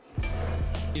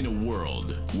In a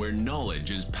world where knowledge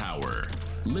is power,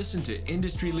 listen to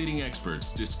industry-leading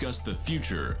experts discuss the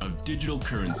future of digital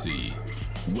currency.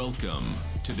 Welcome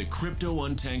to the Crypto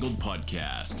Untangled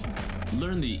podcast.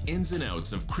 Learn the ins and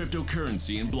outs of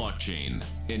cryptocurrency and blockchain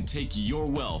and take your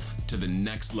wealth to the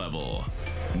next level.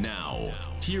 Now,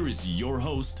 here is your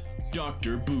host,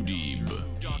 Dr. Boudib.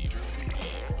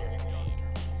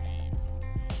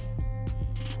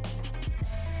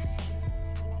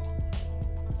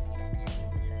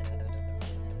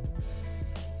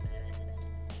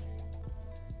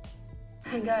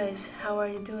 Hi guys, how are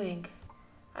you doing?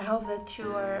 I hope that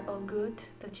you are all good,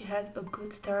 that you had a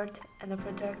good start and a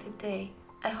productive day.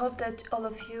 I hope that all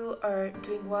of you are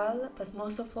doing well, but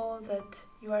most of all that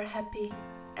you are happy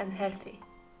and healthy.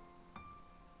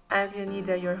 I'm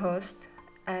Yonida, your host,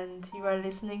 and you are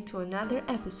listening to another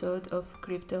episode of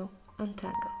Crypto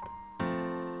Untangled.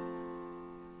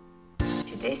 A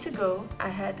few days ago, I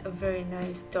had a very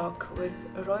nice talk with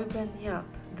Royben Yap,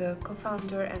 the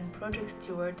co-founder and project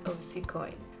steward of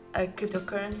Zcoin, a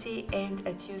cryptocurrency aimed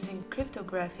at using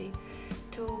cryptography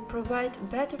to provide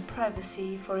better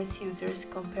privacy for its users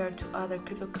compared to other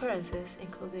cryptocurrencies,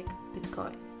 including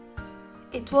Bitcoin.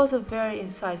 It was a very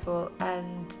insightful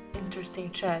and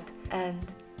interesting chat,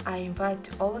 and I invite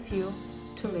all of you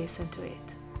to listen to it.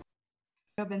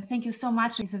 Robin, thank you so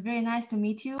much. It's very nice to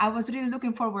meet you. I was really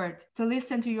looking forward to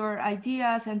listen to your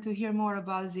ideas and to hear more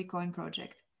about the Zcoin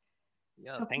project.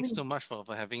 Yeah, so thanks so much for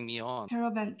having me on. So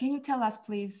Robin, can you tell us,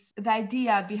 please, the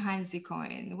idea behind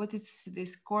Zcoin? What is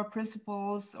these core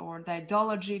principles or the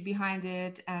ideology behind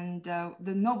it and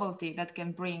the novelty that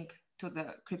can bring to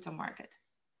the crypto market?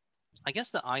 I guess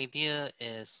the idea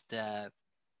is that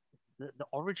the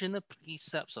original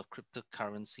precepts of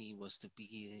cryptocurrency was to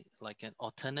be like an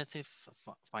alternative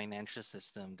financial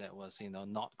system that was,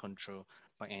 not controlled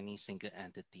by any single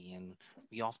entity. And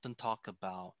we often talk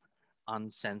about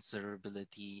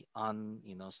uncensorability,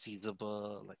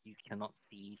 seizable, like you cannot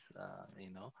thief,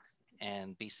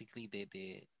 and basically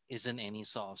there isn't any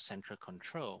sort of central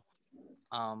control.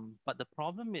 But the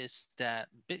problem is that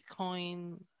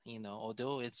Bitcoin,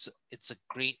 although it's a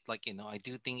great, I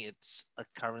do think it's a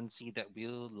currency that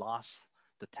will last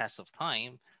the test of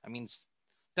time. I mean, it's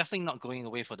definitely not going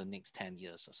away for the next 10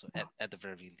 years or so at the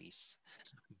very least.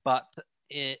 But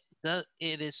it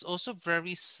is also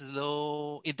very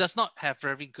slow. It does not have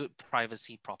very good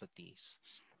privacy properties.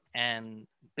 And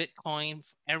Bitcoin,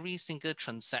 every single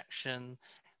transaction,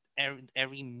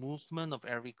 every movement of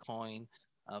every coin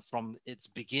from its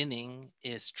beginning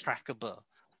is trackable.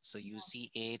 So you see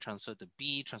A transfer to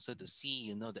B, transfer to C,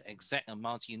 you know the exact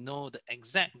amounts, you know the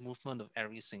exact movement of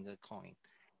every single coin.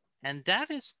 And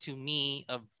that is, to me,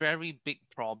 a very big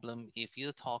problem if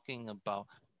you're talking about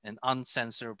an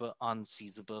uncensorable,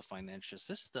 unseizable financial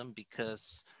system,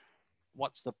 because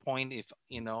what's the point if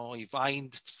I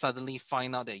suddenly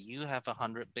find out that you have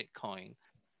 100 Bitcoin,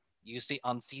 you say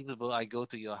unseizable, I go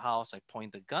to your house, I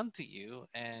point the gun to you,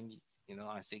 and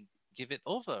I say, give it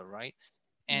over, right?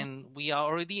 And we are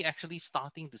already actually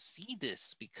starting to see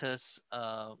this because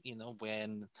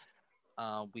when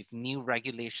with new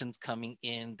regulations coming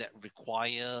in that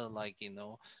require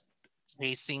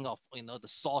tracing of the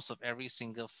source of every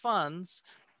single funds,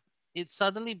 it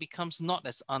suddenly becomes not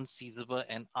as unseizable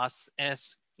and us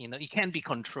as it can be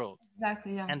controlled.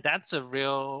 Exactly, yeah. And that's a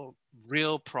real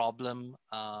problem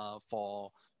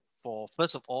for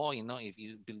first of all, if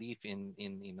you believe in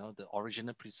the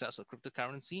original precepts of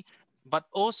cryptocurrency, but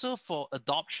also for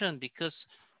adoption, because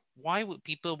why would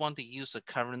people want to use a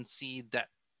currency that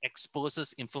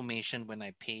exposes information when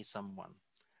I pay someone?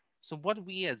 So what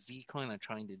we at Zcoin are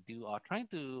trying to do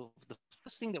the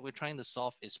first thing that we're trying to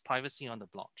solve is privacy on the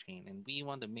blockchain. And we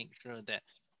want to make sure that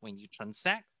when you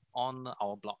transact on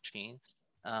our blockchain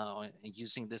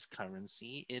using this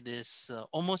currency, it is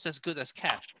almost as good as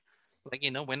cash. Like,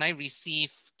 when I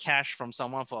receive cash from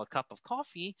someone for a cup of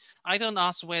coffee, I don't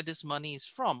ask where this money is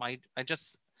from. I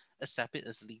just accept it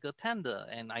as legal tender.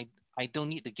 And I don't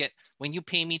need to get, when you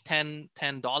pay me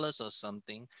 $10 or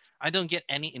something, I don't get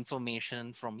any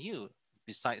information from you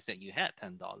besides that you had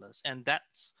 $10. And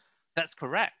that's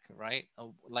correct, right?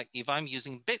 Like if I'm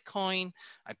using Bitcoin,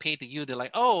 I pay to you, they're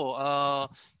like,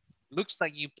 looks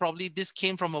like this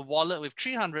came from a wallet with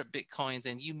 300 Bitcoins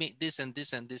and you made this and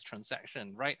this and this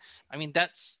transaction, right? I mean,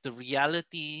 that's the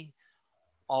reality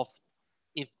of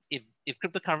if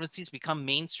cryptocurrencies become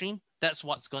mainstream, that's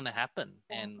what's going to happen.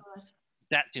 And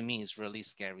that to me is really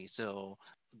scary. So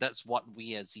that's what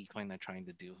we at Zcoin are trying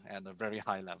to do at a very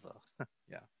high level.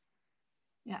 Yeah.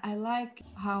 Yeah, I like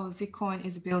how Zcoin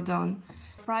is built on.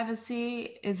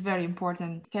 Privacy is very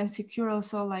important. Can secure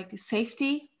also like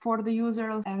safety for the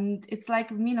users, and it's like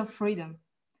a mean of freedom.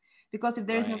 Because if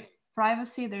there is no Right.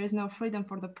 privacy, there is no freedom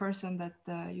for the person that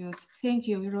use. Thank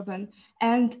you, Ruben.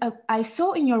 And I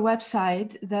saw in your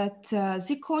website that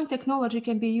Zcoin technology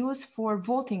can be used for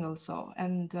voting also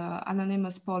and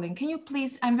anonymous polling. Can you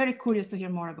please? I'm very curious to hear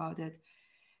more about it.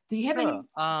 Do you have Sure. any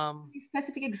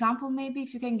specific example, maybe,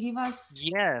 if you can give us?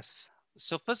 Yes.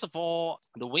 So first of all,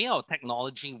 the way our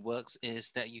technology works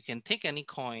is that you can take any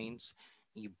coins,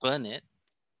 you burn it,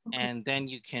 Okay. and then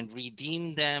you can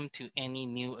redeem them to any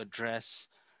new address.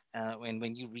 And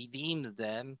when you redeem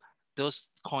them,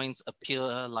 those coins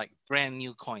appear like brand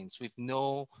new coins with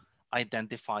no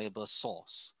identifiable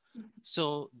source.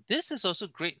 So this is also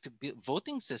great to build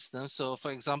voting systems. So for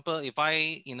example, if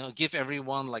I, give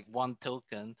everyone like one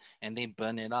token and they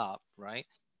burn it up, right?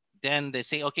 Then they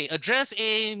say, okay, address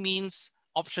A means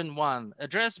option one,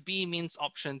 address B means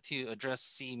option two, address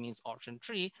C means option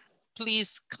three.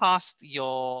 Please cast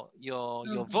your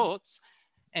Okay. votes,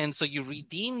 and so you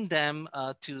redeem them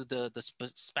to the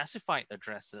specified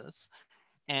addresses.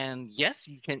 And yes,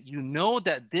 you know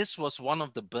that this was one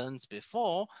of the burns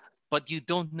before, but you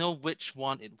don't know which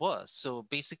one it was. So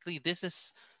basically, this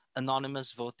is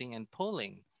anonymous voting and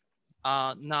polling.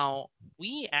 Now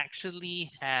we actually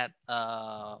had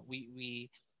we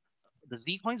the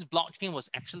Zcoins blockchain was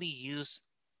actually used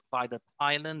by the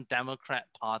Thailand Democrat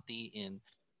Party in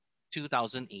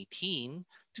 2018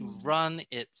 to Mm. run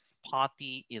its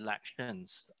party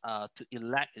elections, to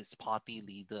elect its party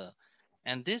leader.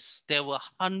 And there were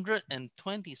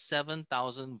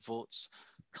 127,000 votes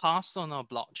cast on our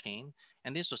blockchain,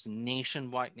 and this was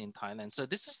nationwide in Thailand. So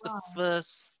this is the Wow.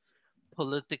 first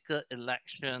political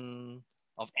election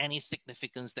of any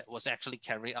significance that was actually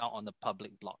carried out on the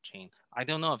public blockchain. I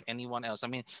don't know of anyone else. I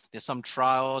mean, there's some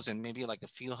trials and maybe like a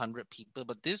few hundred people,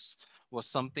 but this was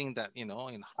something that, in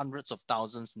hundreds of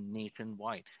thousands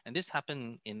nationwide. And this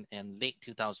happened in late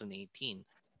 2018.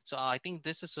 So I think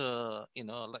this is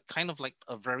like kind of like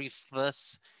a very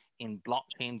first in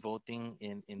blockchain voting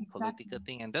in Exactly. political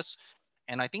thing.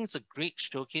 And I think it's a great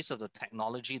showcase of the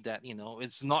technology that,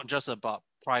 it's not just about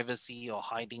privacy or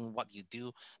hiding what you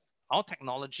do. Our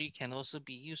technology can also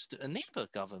be used to enable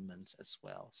governments as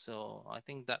well. So I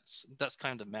think that's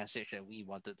kind of the message that we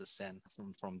wanted to send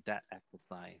from that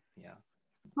exercise. Yeah.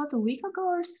 It was a week ago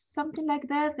or something like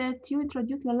that that you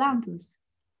introduced Lelantus,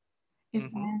 if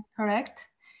Mm-hmm. I'm correct.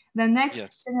 The next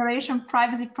Yes. generation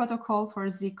privacy protocol for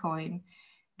Zcoin.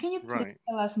 Can you please Right.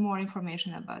 tell us more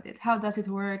information about it? How does it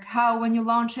work? How, when you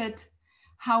launch it,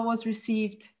 how was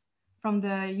received from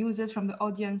the users, from the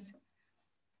audience?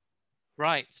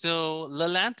 Right. So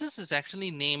Lelantus is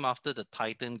actually named after the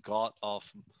Titan god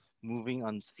of moving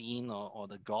unseen, or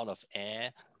the god of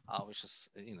air, which is,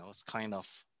 it's kind of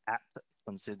apt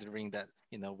considering that,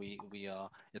 we are,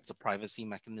 it's a privacy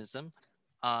mechanism.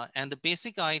 And the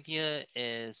basic idea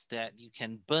is that you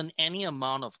can burn any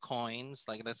amount of coins.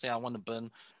 Like, let's say I want to burn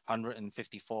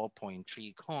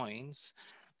 154.3 coins.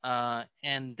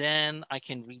 And then I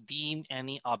can redeem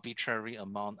any arbitrary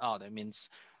amount out. That means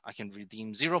I can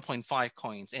redeem zero point 0.5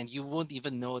 coins, and you won't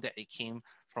even know that it came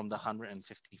from the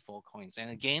 154 coins. And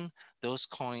again, those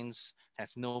coins have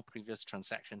no previous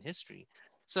transaction history.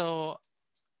 So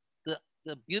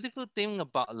the beautiful thing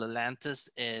about Lelantus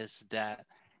is that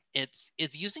it's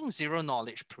using zero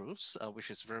knowledge proofs, which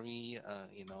is very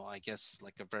I guess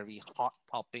like a very hot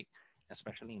topic,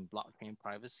 especially in blockchain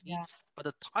privacy. Yeah. But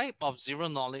the type of zero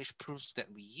knowledge proofs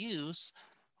that we use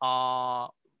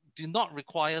are do not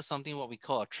require something what we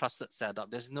call a trusted setup.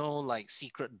 There's no like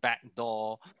secret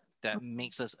backdoor that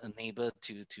makes us unable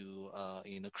to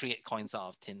create coins out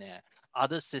of thin air.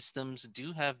 Other systems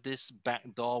do have this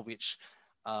backdoor, which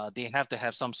they have to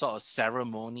have some sort of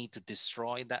ceremony to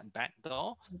destroy that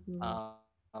backdoor.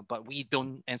 But we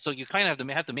don't, and so you kind of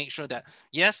have to make sure that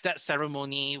yes, that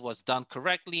ceremony was done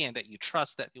correctly, and that you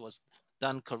trust that it was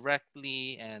done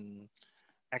correctly. And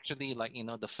actually, like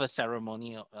the first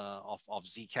ceremony of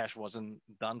Zcash wasn't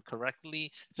done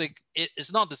correctly. So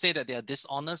it's not to say that they are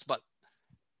dishonest, but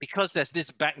because there's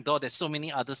this backdoor, there's so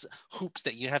many other hoops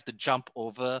that you have to jump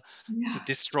over to Yeah.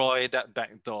 destroy that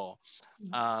backdoor.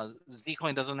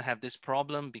 Zcoin doesn't have this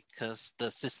problem because the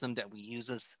system that we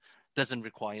use doesn't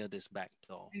require this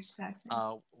backdoor. Exactly.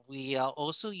 Uh, we are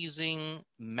also using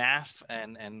math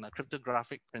and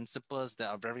cryptographic principles that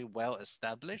are very well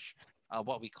established.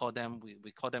 What we call them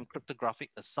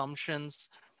cryptographic assumptions.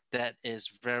 That is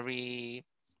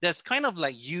that's kind of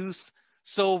like used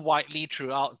so widely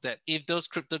throughout that if those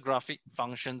cryptographic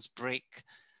functions break,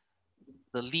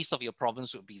 the least of your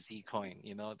problems would be Zcoin.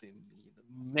 You know,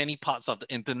 many parts of the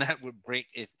internet would break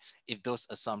if those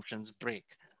assumptions break.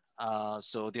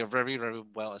 So they're very, very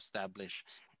well established.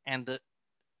 And the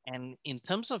and in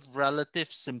terms of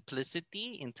relative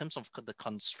simplicity, in terms of the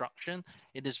construction,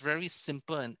 it is very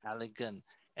simple and elegant.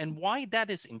 And why that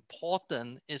is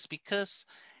important is because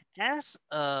as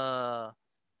a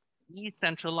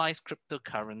decentralized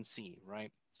cryptocurrency,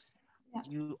 right?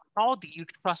 Yeah. How do you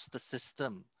trust the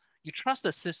system? You trust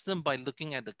the system by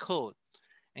looking at the code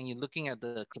and you're looking at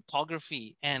the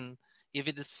cryptography. And if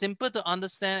it is simple to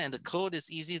understand and the code is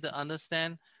easy to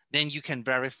understand, then you can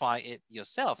verify it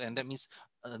yourself. And that means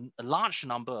a large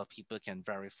number of people can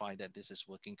verify that this is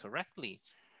working correctly.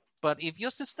 But if your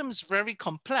system is very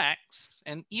complex,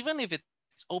 and even if it's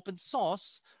open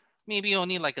source, maybe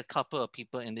only like a couple of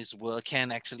people in this world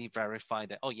can actually verify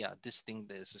that, oh yeah, this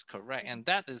is correct. And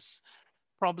that is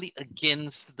probably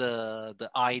against the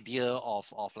idea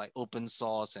of like open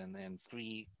source and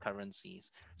free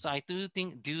currencies. So I do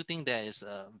think there is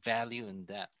a value in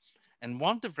that. And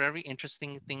one of the very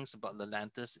interesting things about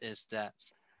Lelantus is that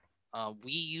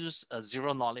we use a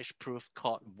zero knowledge proof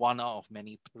called one out of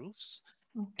many proofs.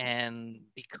 Okay. And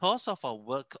because of our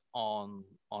work on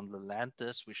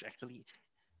Lelantus, which actually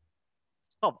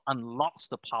sort of unlocks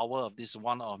the power of this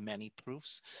one of many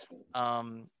proofs.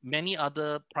 Many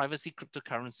other privacy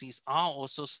cryptocurrencies are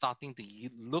also starting to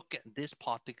look at this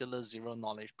particular zero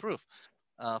knowledge proof.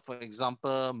 For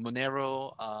example,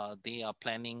 Monero, they are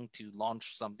planning to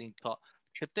launch something called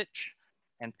Triptych.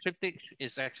 And Triptych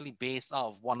is actually based out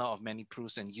of one of many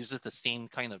proofs and uses the same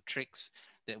kind of tricks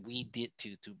that we did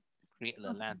to create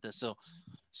Lelantus.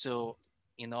 So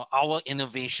our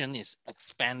innovation is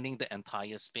expanding the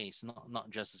entire space, not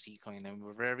just Zcoin, and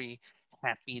we're very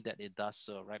happy that it does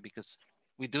so, right? Because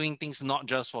we're doing things not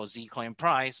just for Zcoin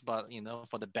price, but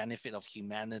for the benefit of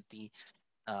humanity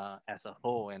as a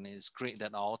whole. And it's great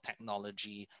that our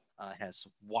technology has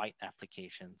wide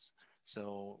applications.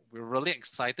 So we're really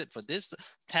excited for this.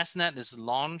 Testnet is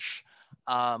launched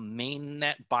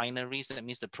mainnet binaries. That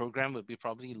means the program will be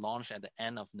probably launched at the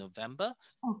end of November,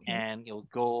 Okay. and it'll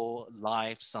go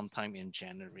live sometime in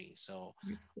January. So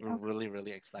we're Okay. really,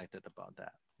 really excited about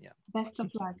that. Yeah. Best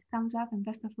of luck. Thumbs up and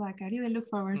best of luck. I really look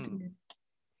forward to it.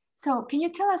 So can you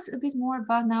tell us a bit more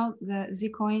about now the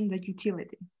Zcoin, the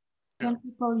utility? Can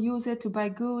people use it to buy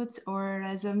goods or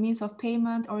as a means of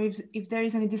payment, or if there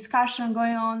is any discussion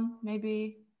going on,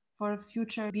 maybe for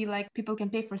future, be like people can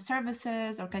pay for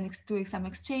services or can do some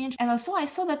exchange? And also I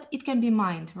saw that it can be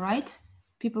mined, right?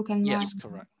 People can mine. Yes,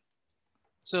 correct.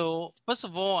 So first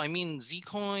of all, I mean,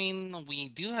 Zcoin, we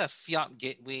do have fiat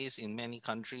gateways in many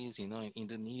countries, in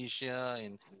Indonesia,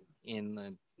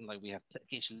 in like we have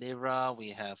Turkish lira, we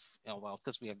have, well, of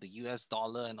course we have the US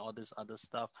dollar and all this other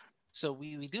stuff. So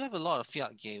we do have a lot of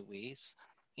fiat gateways.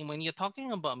 And when you're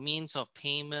talking about means of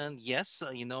payment, yes,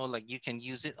 like you can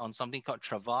use it on something called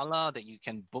Travala, that you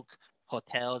can book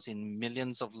hotels in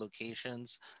millions of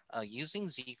locations using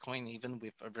Zcoin, even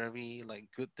with a very like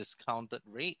good discounted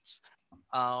rates.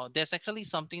 There's actually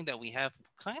something that we have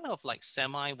kind of like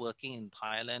semi working in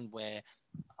Thailand, where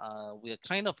we are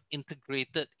kind of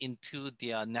integrated into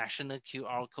their national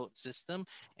QR code system.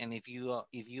 And if you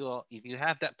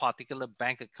have that particular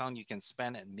bank account, you can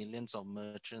spend at millions of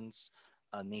merchants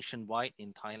nationwide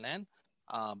in Thailand.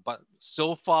 But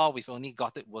so far, we've only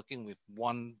got it working with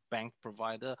one bank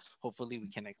provider. Hopefully, we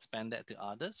can expand that to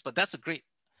others. But that's great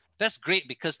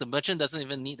because the merchant doesn't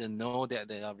even need to know that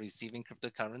they are receiving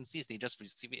cryptocurrencies. They just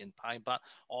receive it in Thai baht.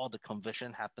 All the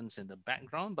conversion happens in the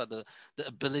background, but the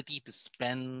ability to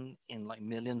spend in like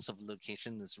millions of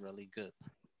locations is really good.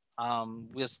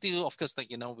 We're still, of course,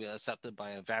 we're accepted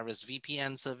by various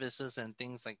VPN services and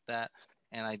things like that.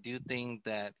 And I do think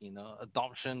that,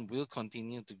 adoption will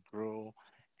continue to grow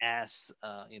as,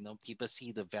 people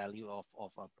see the value of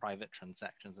private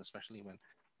transactions, especially when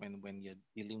you're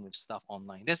dealing with stuff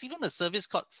online. There's even a service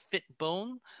called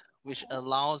Fitbone, which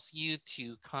allows you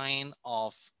to kind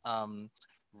of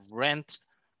rent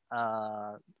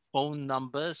phone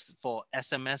numbers for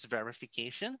SMS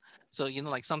verification. So,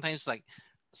 like sometimes like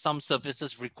some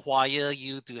services require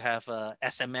you to have a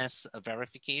SMS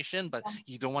verification, but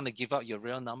you don't want to give out your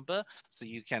real number. So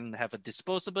you can have a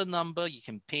disposable number. You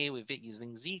can pay with it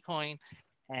using Zcoin,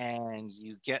 and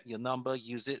you get your number,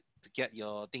 use it to get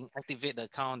your thing, activate the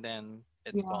account, then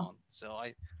it's gone. So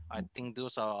I think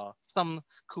those are some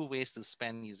cool ways to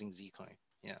spend using Zcoin.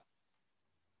 Yeah.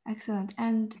 Excellent.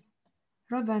 And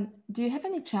Robin, do you have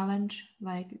any challenge,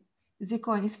 like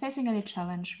Zcoin is facing any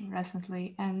challenge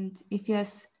recently? And if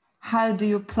yes, how do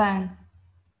you plan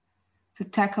to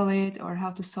tackle it or how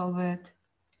to solve it?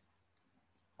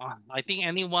 I think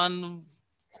anyone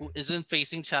who isn't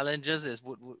facing challenges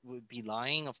would be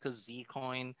lying. Of course,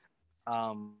 Zcoin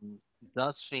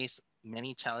does face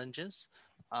many challenges,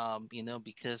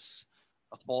 because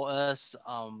for us,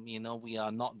 we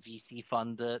are not VC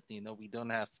funded. We don't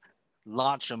have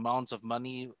large amounts of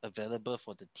money available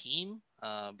for the team,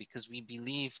 because we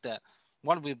believe that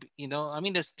I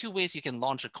mean, there's two ways you can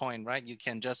launch a coin, right? You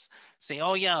can just say,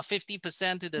 oh yeah,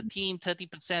 50% to the team,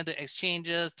 30% to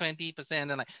exchanges, 20%,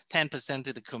 and like 10%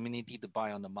 to the community to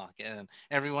buy on the market, and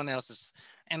everyone else is.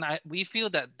 And we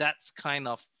feel that that's kind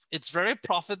of, it's very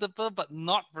profitable, but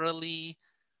not really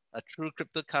a true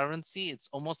cryptocurrency. It's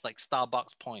almost like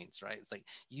Starbucks points, right? It's like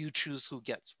you choose who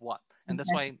gets what, and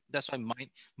that's why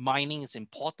mining is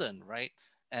important, right?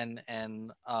 And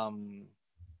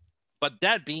but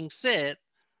that being said,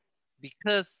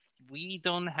 because we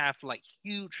don't have like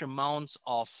huge amounts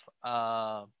of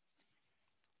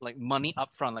like money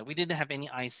upfront, like we didn't have any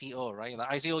ICO, right? The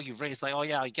ICO you raise, like, oh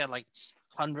yeah, you get like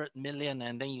 100 million,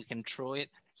 and then you can throw it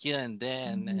here and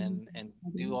there, and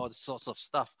do all sorts of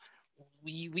stuff.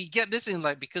 We get this in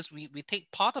like, because we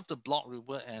take part of the block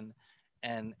reward,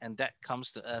 and that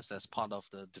comes to us as part of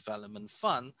the development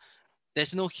fund.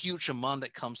 There's no huge amount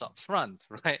that comes up front,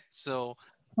 right? So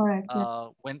Correct. Yeah.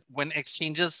 when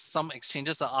some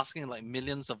exchanges are asking like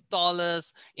millions of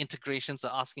dollars, integrations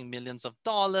are asking millions of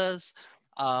dollars,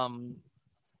 um,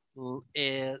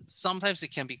 sometimes it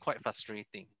can be quite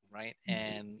frustrating, right?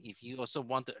 And if you also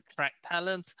want to attract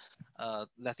talent,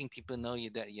 letting people know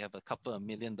that you have a couple of $1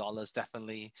 million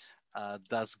definitely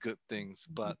does good things.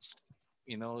 But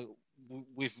you know,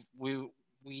 we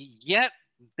yet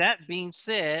that being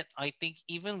said, I think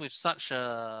even with such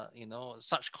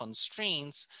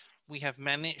constraints, we have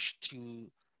managed to.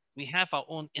 We have our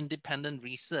own independent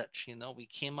research. We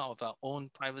came out with our own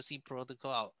privacy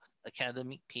protocol, our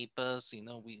academic papers.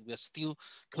 We're still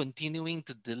continuing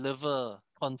to deliver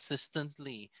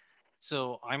consistently.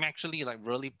 So I'm actually like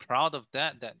really proud of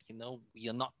that. That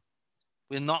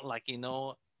we're not like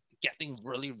getting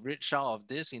really rich out of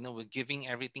this. We're giving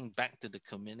everything back to the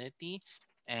community,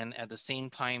 and at the same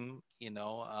time,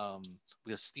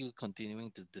 we're still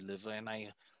continuing to deliver. And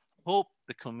I hope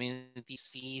the community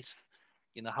sees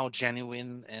how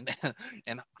genuine and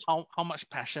and how much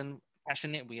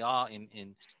passionate we are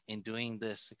in doing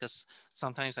this. Because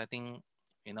sometimes I think,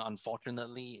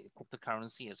 unfortunately,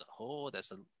 cryptocurrency as a whole,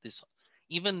 there's this,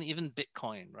 even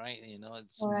Bitcoin, right?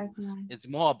 Correct. Yeah. It's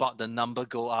more about the number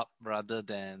go up rather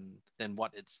than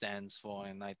what it stands for.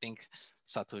 And I think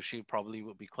Satoshi probably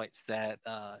would be quite sad,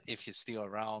 if he's still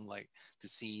around, like, to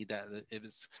see that it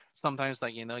was sometimes,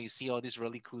 like, you see all this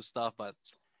really cool stuff, but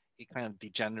it kind of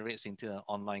degenerates into an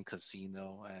online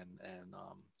casino. And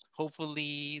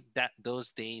hopefully that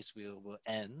those days will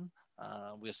end.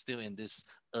 We're still in this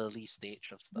early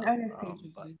stage of The stuff, early stage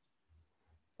of but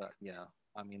it. yeah,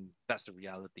 I mean, that's the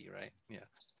reality, right? Yeah.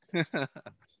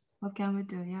 What can we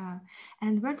do? Yeah.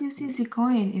 And where do you see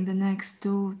Zcoin in the next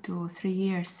 2 to 3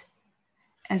 years?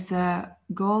 As a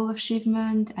goal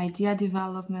achievement, idea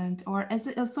development, or as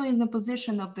also in the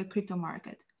position of the crypto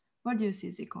market? Where do you see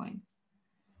Zcoin?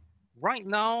 Right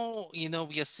now, we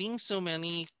are seeing so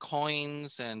many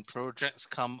coins and projects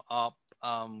come up,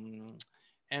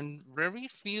 and very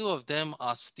few of them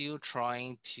are still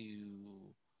trying to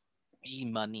be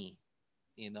money.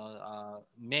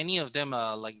 Many of them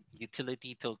are like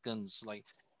utility tokens, like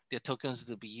they're tokens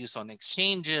to be used on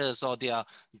exchanges, or they are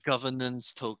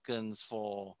governance tokens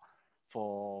for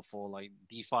like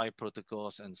DeFi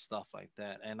protocols and stuff like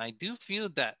that. And I do feel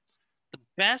that the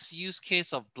best use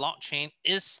case of blockchain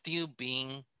is still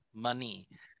being money.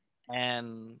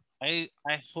 And I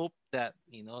hope that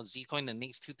Zcoin in the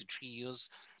next 2 to 3 years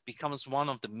becomes one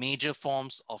of the major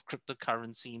forms of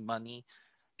cryptocurrency money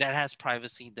that has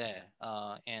privacy there.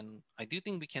 And I do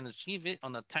think we can achieve it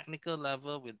on a technical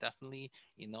level. We're definitely,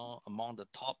 among the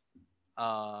top.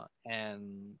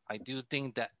 And I do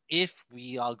think that if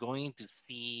we are going to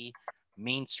see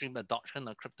mainstream adoption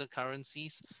of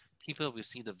cryptocurrencies, people will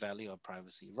see the value of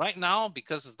privacy. Right now,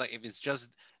 because it's like, if it's just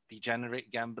degenerate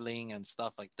gambling and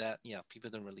stuff like that, yeah, people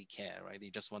don't really care, right? They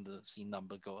just want to see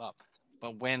number go up.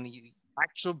 But when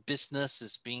actual business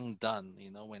is being done,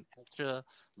 when actual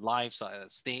lives are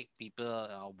at stake, people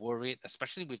are worried,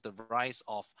 especially with the rise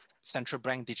of central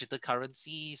bank digital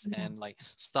currencies Yeah. and like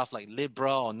stuff like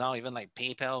Libra, or now even like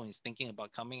PayPal is thinking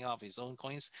about coming out with its own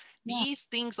coins. Yeah. These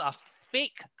things are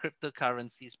fake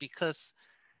cryptocurrencies because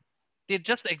they're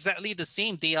just exactly the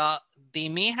same. They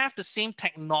may have the same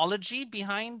technology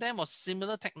behind them or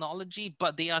similar technology,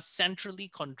 but they are centrally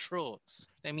controlled.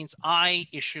 That means I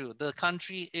issue, the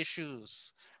country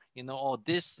issues, or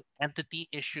this entity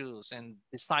issues and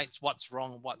decides what's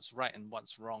wrong, what's right, and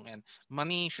what's wrong. And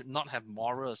money should not have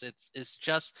morals. It's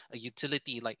just a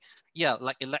utility, like, yeah,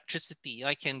 like electricity.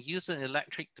 I can use an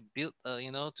electric to build,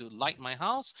 to light my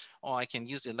house, or I can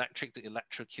use electric to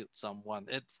electrocute someone.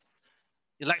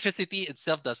 Electricity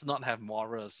itself does not have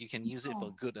morals. You can use it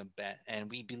for good and bad. And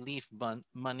we believe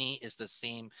money is the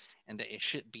same, and that it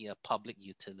should be a public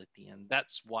utility. And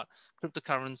that's what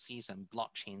cryptocurrencies and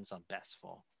blockchains are best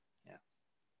for. Yeah.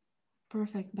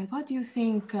 Perfect. But what do you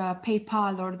think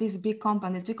PayPal or these big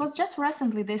companies, because just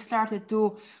recently they started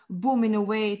to boom in a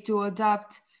way to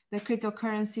adopt the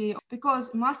cryptocurrency, because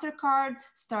MasterCard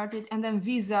started and then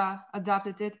Visa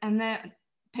adopted it and then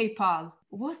PayPal.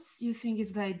 What do you think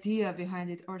is the idea behind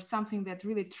it, or something that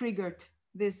really triggered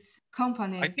these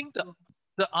companies? I think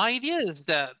the idea is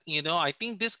that, I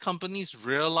think these companies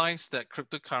realize that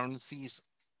cryptocurrencies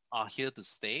are here to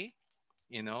stay,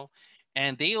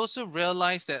 and they also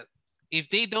realize that if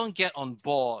they don't get on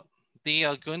board, they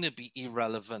are going to be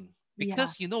irrelevant.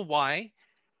 Because you know why?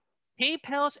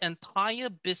 PayPal's entire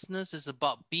business is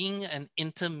about being an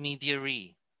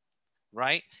intermediary,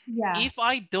 right? Yeah. If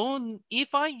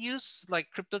I use like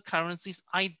cryptocurrencies,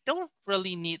 I don't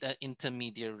really need an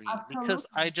intermediary. Absolutely. Because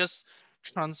I just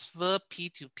transfer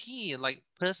P2P, like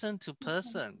person to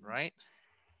person, right?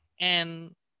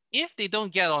 And if they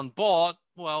don't get on board,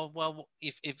 well,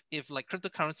 if like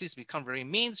cryptocurrencies become very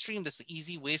mainstream, there's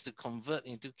easy ways to convert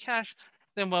into cash,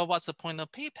 then well, what's the point of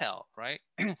PayPal, right?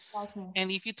 Okay. And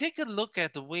if you take a look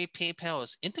at the way PayPal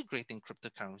is integrating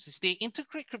cryptocurrencies, they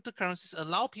integrate cryptocurrencies,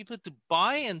 allow people to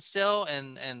buy and sell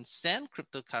and send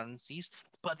cryptocurrencies,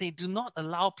 but they do not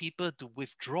allow people to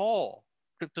withdraw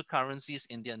cryptocurrencies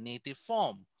in their native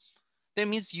form. That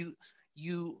means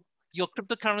your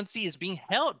cryptocurrency is being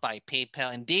held by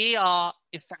PayPal, and they are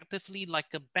effectively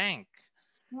like a bank.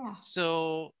 Yeah.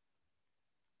 So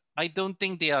I don't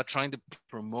think they are trying to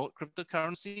promote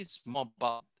cryptocurrencies, more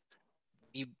about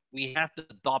we have to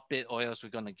adopt it or else we're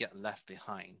going to get left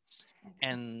behind.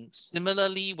 And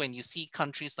similarly, when you see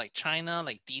countries like China,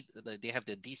 like they have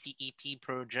the DCEP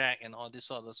project and all this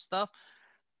sort of stuff,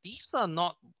 these are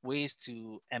not ways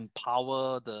to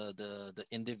empower the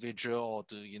individual or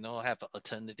to have an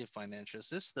alternative financial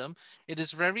system. It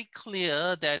is very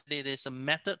clear that it is a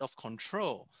method of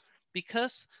control,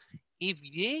 because if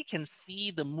they can see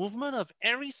the movement of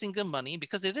every single money,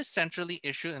 because it is centrally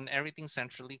issued and everything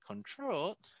centrally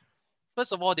controlled,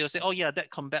 first of all, they'll say, oh yeah,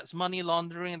 that combats money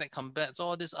laundering, that combats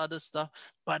all this other stuff.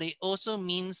 But it also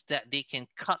means that they can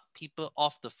cut people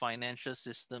off the financial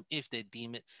system if they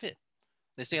deem it fit.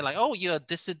 They say like, oh, you're a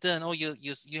dissident, oh,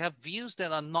 you have views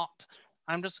that are not,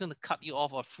 I'm just going to cut you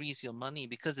off or freeze your money,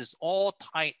 because it's all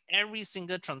tied, every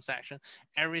single transaction,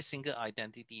 every single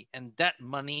identity. And that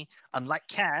money, unlike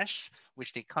cash,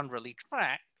 which they can't really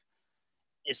track,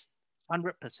 is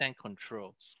 100%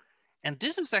 control. And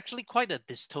this is actually quite a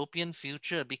dystopian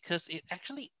future, because it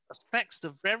actually affects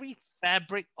the very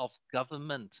fabric of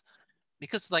government.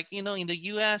 Because like, in the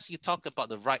US, you talk about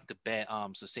the right to bear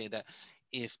arms, to say that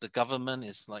if the government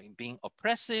is like being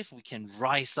oppressive, we can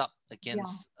rise up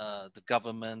against the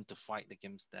government to fight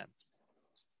against them.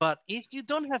 But if you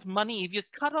don't have money, if you're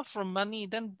cut off from money,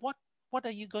 then what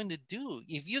are you going to do?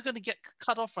 If you're going to get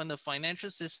cut off from the financial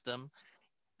system,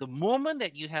 the moment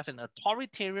that you have an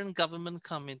authoritarian government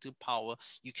come into power,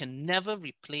 you can never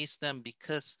replace them,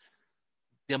 because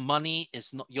your money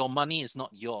is not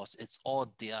yours. It's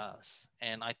all theirs.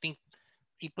 And I think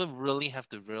people really have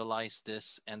to realize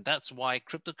this. And that's why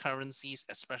cryptocurrencies,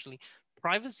 especially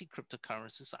privacy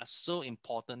cryptocurrencies, are so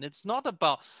important. It's not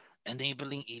about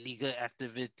enabling illegal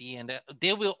activity, and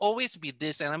there will always be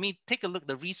this. And I mean, take a look,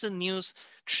 the recent news,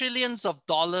 trillions of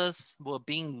dollars were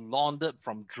being laundered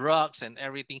from drugs and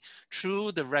everything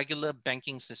through the regular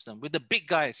banking system with the big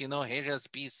guys,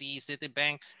 HSBC,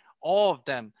 Citibank, all of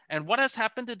them. And what has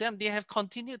happened to them? They have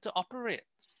continued to operate.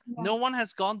 Yeah. No one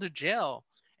has gone to jail.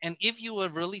 And if you were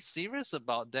really serious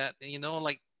about that,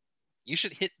 like, you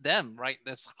should hit them, right?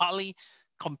 There's hardly,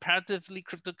 comparatively,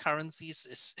 cryptocurrencies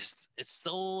is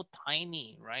so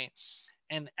tiny, right?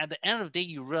 And at the end of the day,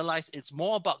 you realize it's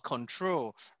more about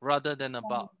control rather than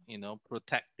about,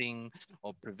 protecting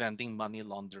or preventing money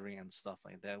laundering and stuff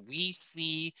like that. We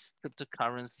see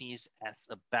cryptocurrencies as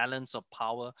a balance of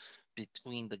power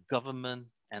between the government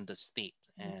and the state.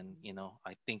 And,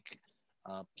 I think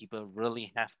people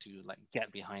really have to like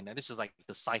get behind that. This is like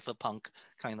the cypherpunk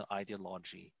kind of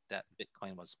ideology that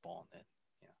Bitcoin was born in.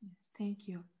 Yeah. Thank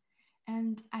you.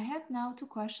 And I have now two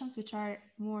questions which are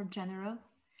more general.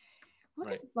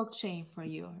 What is blockchain for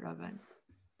you, Robin?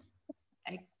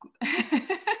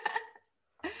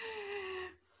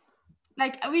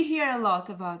 Like we hear a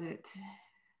lot about it.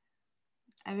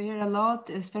 We hear a lot,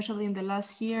 especially in the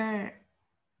last year,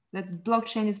 that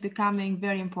blockchain is becoming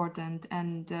very important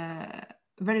and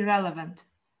very relevant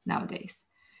nowadays.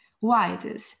 Why it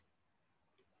is?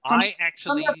 From, I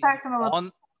from your actually, personal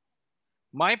on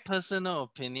my personal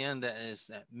opinion, that is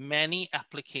that many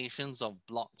applications of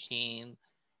blockchain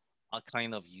are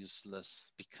kind of useless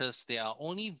because they are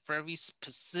only very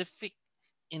specific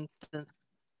instance.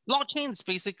 Blockchain is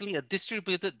basically a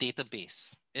distributed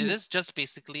database. It is just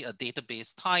basically a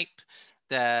database type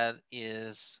that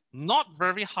is not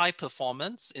very high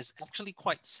performance. It's actually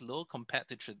quite slow compared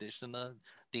to traditional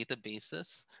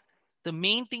databases. The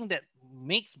main thing that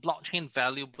makes blockchain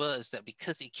valuable is that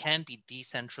because it can be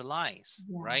decentralized,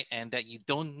 right? And that you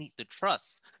don't need the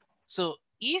trust. So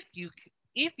if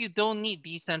you don't need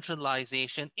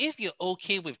decentralization, if you're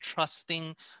okay with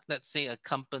trusting, let's say, a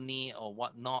company or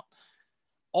whatnot,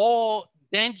 or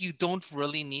then you don't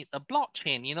really need a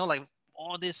blockchain, like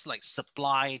all this like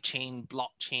supply chain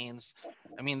blockchains.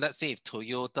 I mean, let's say if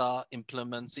Toyota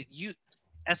implements it, you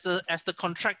as the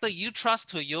contractor, you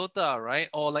trust Toyota, right?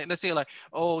 Or like, let's say like,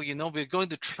 oh, we're going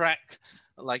to track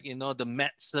like, the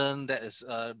medicine that is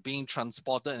being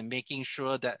transported and making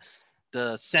sure that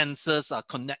the sensors are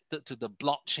connected to the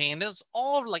blockchain. That's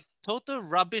all like total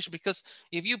rubbish, because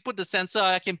if you put the sensor,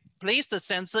 I can place the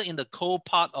sensor in the cold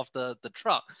part of the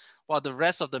truck while the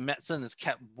rest of the medicine is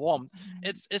kept warm.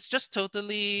 It's just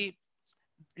totally,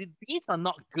 these are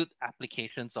not good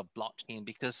applications of blockchain,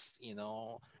 because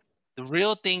the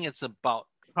real thing is about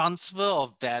transfer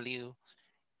of value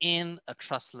in a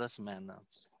trustless manner.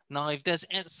 Now, if there's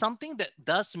something that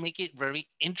does make it very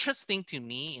interesting to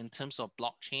me in terms of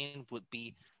blockchain, would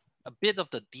be a bit of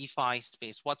the DeFi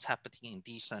space, what's happening in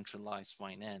decentralized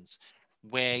finance,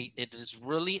 where it is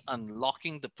really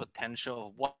unlocking the potential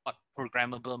of what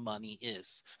programmable money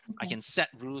is. I can set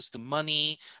rules to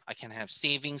money, I can have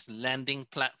savings, lending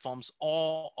platforms,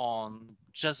 all on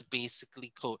just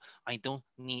basically code. I don't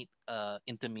need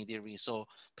intermediary. So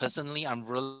personally, I'm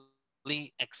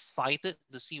really excited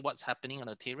to see what's happening on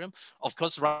Ethereum. Of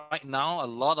course, right now, a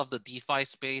lot of the DeFi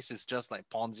space is just like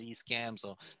Ponzi scams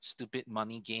or stupid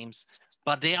money games,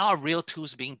 but there are real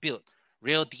tools being built,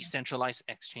 real decentralized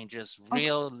exchanges,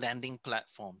 real lending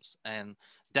platforms. And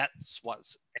that's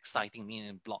what's exciting me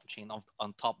in blockchain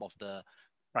on top of the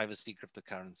privacy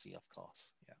cryptocurrency, of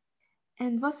course. Yeah.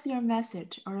 And what's your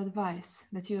message or advice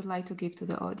that you would like to give to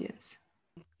the audience?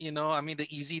 I mean, the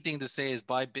easy thing to say is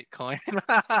buy Bitcoin.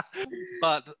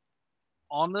 But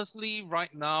honestly,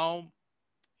 right now,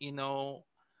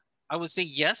 I would say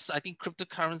yes. I think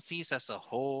cryptocurrencies as a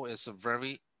whole is a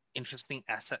very interesting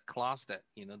asset class that,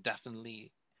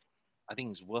 definitely I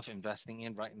think is worth investing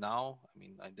in right now. I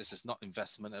mean, this is not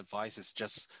investment advice. It's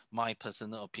just my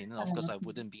personal opinion. Of course, I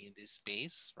wouldn't be in this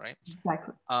space, right?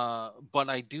 Exactly. But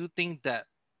I do think that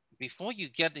before you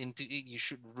get into it, you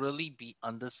should really be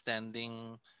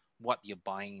understanding what you're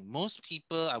buying. Most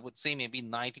people, I would say maybe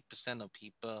 90% of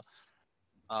people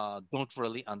don't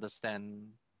really understand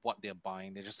what they're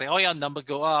buying. They just say, oh yeah, number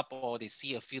go up, or they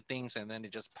see a few things and then they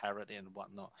just parrot it and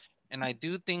whatnot. And I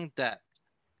do think that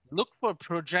look for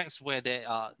projects where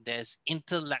there's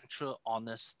intellectual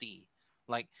honesty.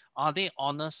 Like, are they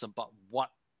honest about what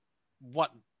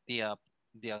their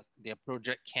their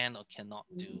project can or cannot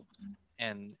do?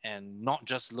 And not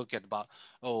just look at about,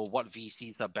 oh, what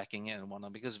VCs are backing it and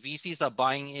whatnot, because VCs are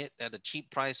buying it at a cheap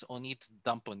price only to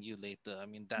dump on you later. I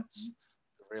mean, that's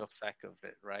the real fact of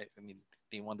it, right? I mean,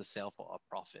 they want to sell for a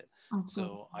profit.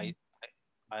 So I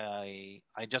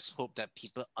just hope that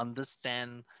people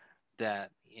understand that,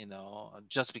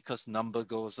 just because number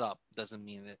goes up doesn't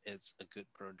mean that it's a good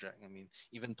project. I mean,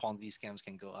 even Ponzi scams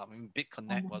can go up. I mean,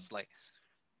 BitConnect was like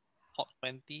top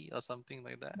 20 or something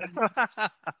like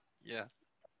that. Yeah.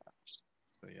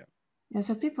 So yeah. Yeah,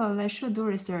 so people, they should do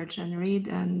research and read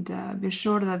and be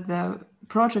sure that the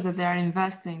projects that they are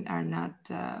investing are not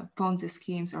Ponzi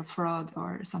schemes or fraud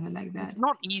or something like that. It's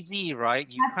not easy, right?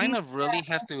 You Not kind easy, of really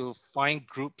have to find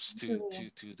groups to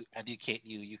educate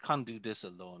you. You can't do this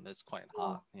alone. It's quite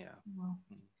hard. Yeah.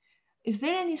 Is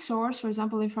there any source, for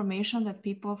example, information that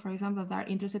people, for example, that are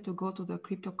interested to go to the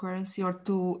cryptocurrency or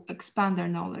to expand their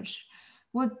knowledge?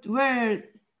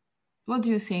 What do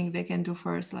you think they can do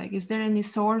first? Like, is there any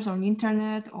source on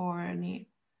internet or any?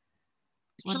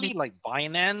 Actually, like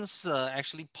Binance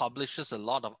actually publishes a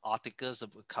lot of articles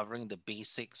covering the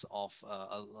basics of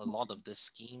a lot of the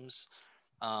schemes.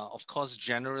 Of course,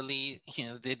 generally,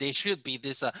 they should be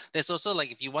this. There's also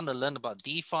like, if you want to learn about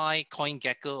DeFi,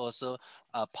 CoinGecko also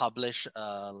publish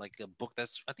like a book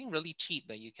that's, I think, really cheap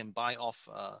that you can buy off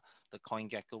the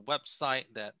CoinGecko website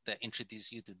that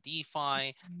introduce you to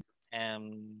DeFi.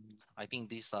 And I think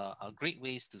these are great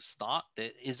ways to start.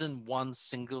 There isn't one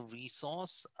single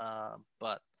resource,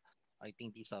 but I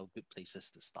think these are good places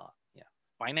to start. Yeah.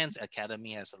 Finance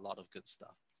Academy has a lot of good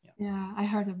stuff. Yeah, I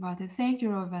heard about it. Thank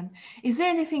you, Robin. Is there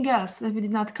anything else that we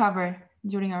did not cover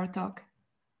during our talk?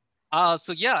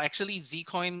 So yeah, actually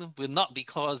Zcoin will not be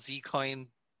called Zcoin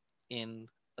in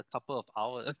a couple of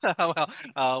hours.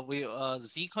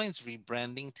 Zcoin is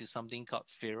rebranding to something called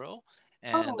Firo.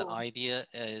 And the idea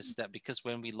is that because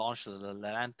when we launched the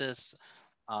Atlantis,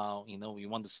 we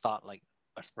want to start like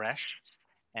afresh.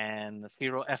 And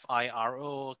Firo,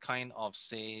 Firo, kind of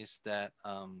says that,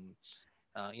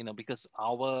 because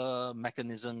our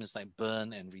mechanism is like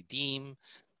burn and redeem.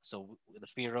 So the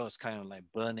Firo is kind of like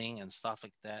burning and stuff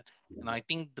like that. And I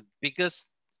think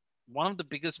one of the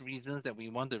biggest reasons that we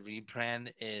want to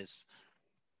rebrand is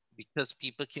because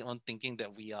people keep on thinking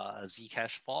that we are a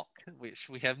Zcash fork, which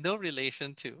we have no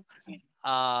relation to.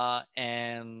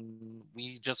 And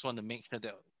we just want to make sure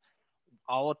that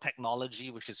our technology,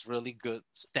 which is really good,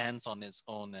 stands on its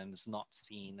own and is not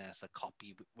seen as a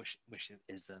copy, which it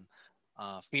isn't.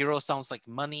 Firo sounds like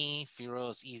money. Firo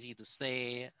is easy to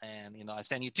say. And, I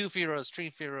send you 2 Firos,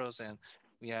 3 Firos, and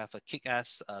we have a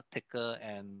kick-ass ticker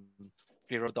and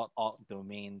Firo.org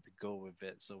domain to go with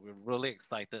it. So we're really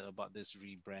excited about this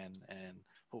rebrand, and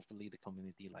hopefully the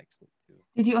community likes it too.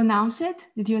 Did you announce it?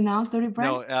 Did you announce the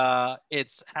rebrand? No,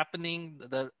 it's happening.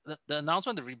 The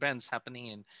announcement of the rebrand is happening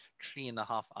in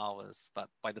 3.5 hours. But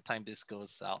by the time this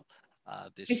goes out,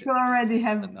 this should already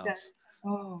have announced. That.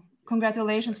 Oh,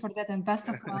 congratulations for that and best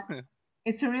of luck.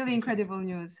 It's a really incredible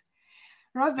news.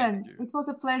 Robin, it was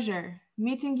a pleasure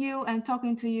meeting you and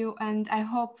talking to you, and I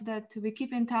hope that we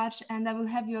keep in touch and I will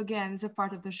have you again as a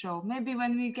part of the show. Maybe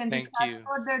when we can discuss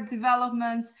further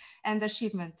developments and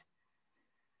achievement.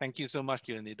 Thank you so much,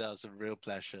 Leonida. It was a real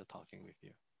pleasure talking with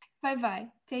you.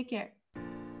 Bye-bye. Take care.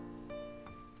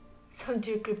 So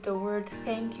dear crypto world,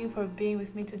 thank you for being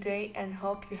with me today and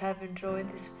hope you have enjoyed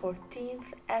this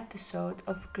 14th episode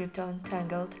of Crypto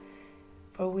Untangled,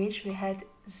 for which we had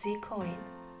Zcoin.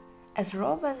 As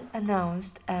Robin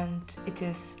announced, and it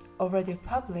is already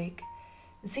public,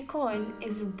 Zcoin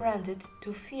is rebranded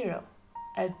to Firo,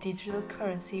 a digital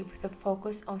currency with a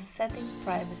focus on setting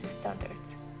privacy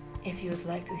standards. If you would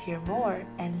like to hear more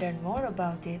and learn more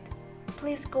about it,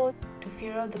 please go to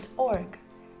Firo.org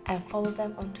and follow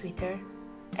them on Twitter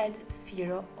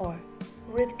 @Firo.org.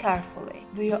 Read carefully,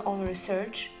 do your own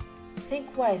research,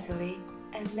 think wisely,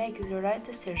 and make the right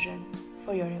decision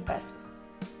for your investment.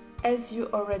 As you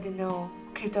already know,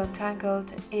 Crypto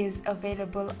Untangled is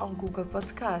available on Google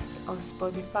Podcast, on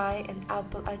Spotify and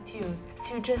Apple iTunes,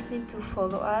 so you just need to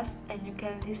follow us and you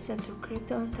can listen to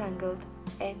Crypto Untangled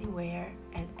anywhere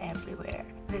and everywhere.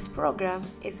 This program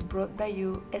is brought by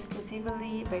you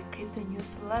exclusively by Crypto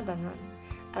News Lebanon,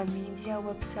 a media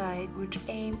website which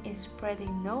aims in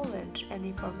spreading knowledge and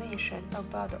information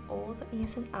about all the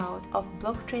ins and outs of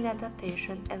blockchain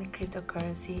adaptation and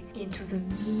cryptocurrency into the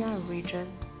MENA region,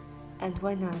 and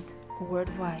why not,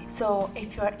 worldwide. So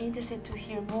if you are interested to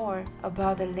hear more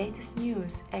about the latest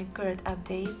news and current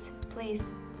updates,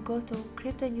 please go to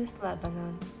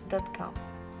cryptonewslebanon.com.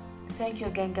 Thank you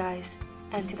again, guys.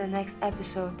 Until the next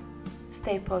episode,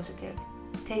 stay positive,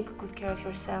 take good care of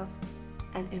yourself,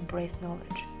 and embrace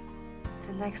knowledge.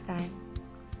 Till next time,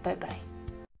 bye-bye.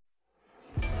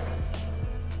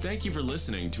 Thank you for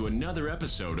listening to another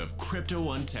episode of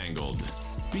Crypto Untangled.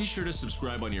 Be sure to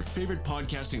subscribe on your favorite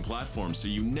podcasting platform so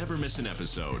you never miss an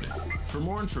episode. For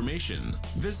more information,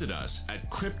 visit us at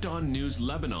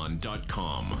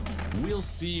KryptonNewsLebanon.com. We'll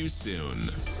see you soon.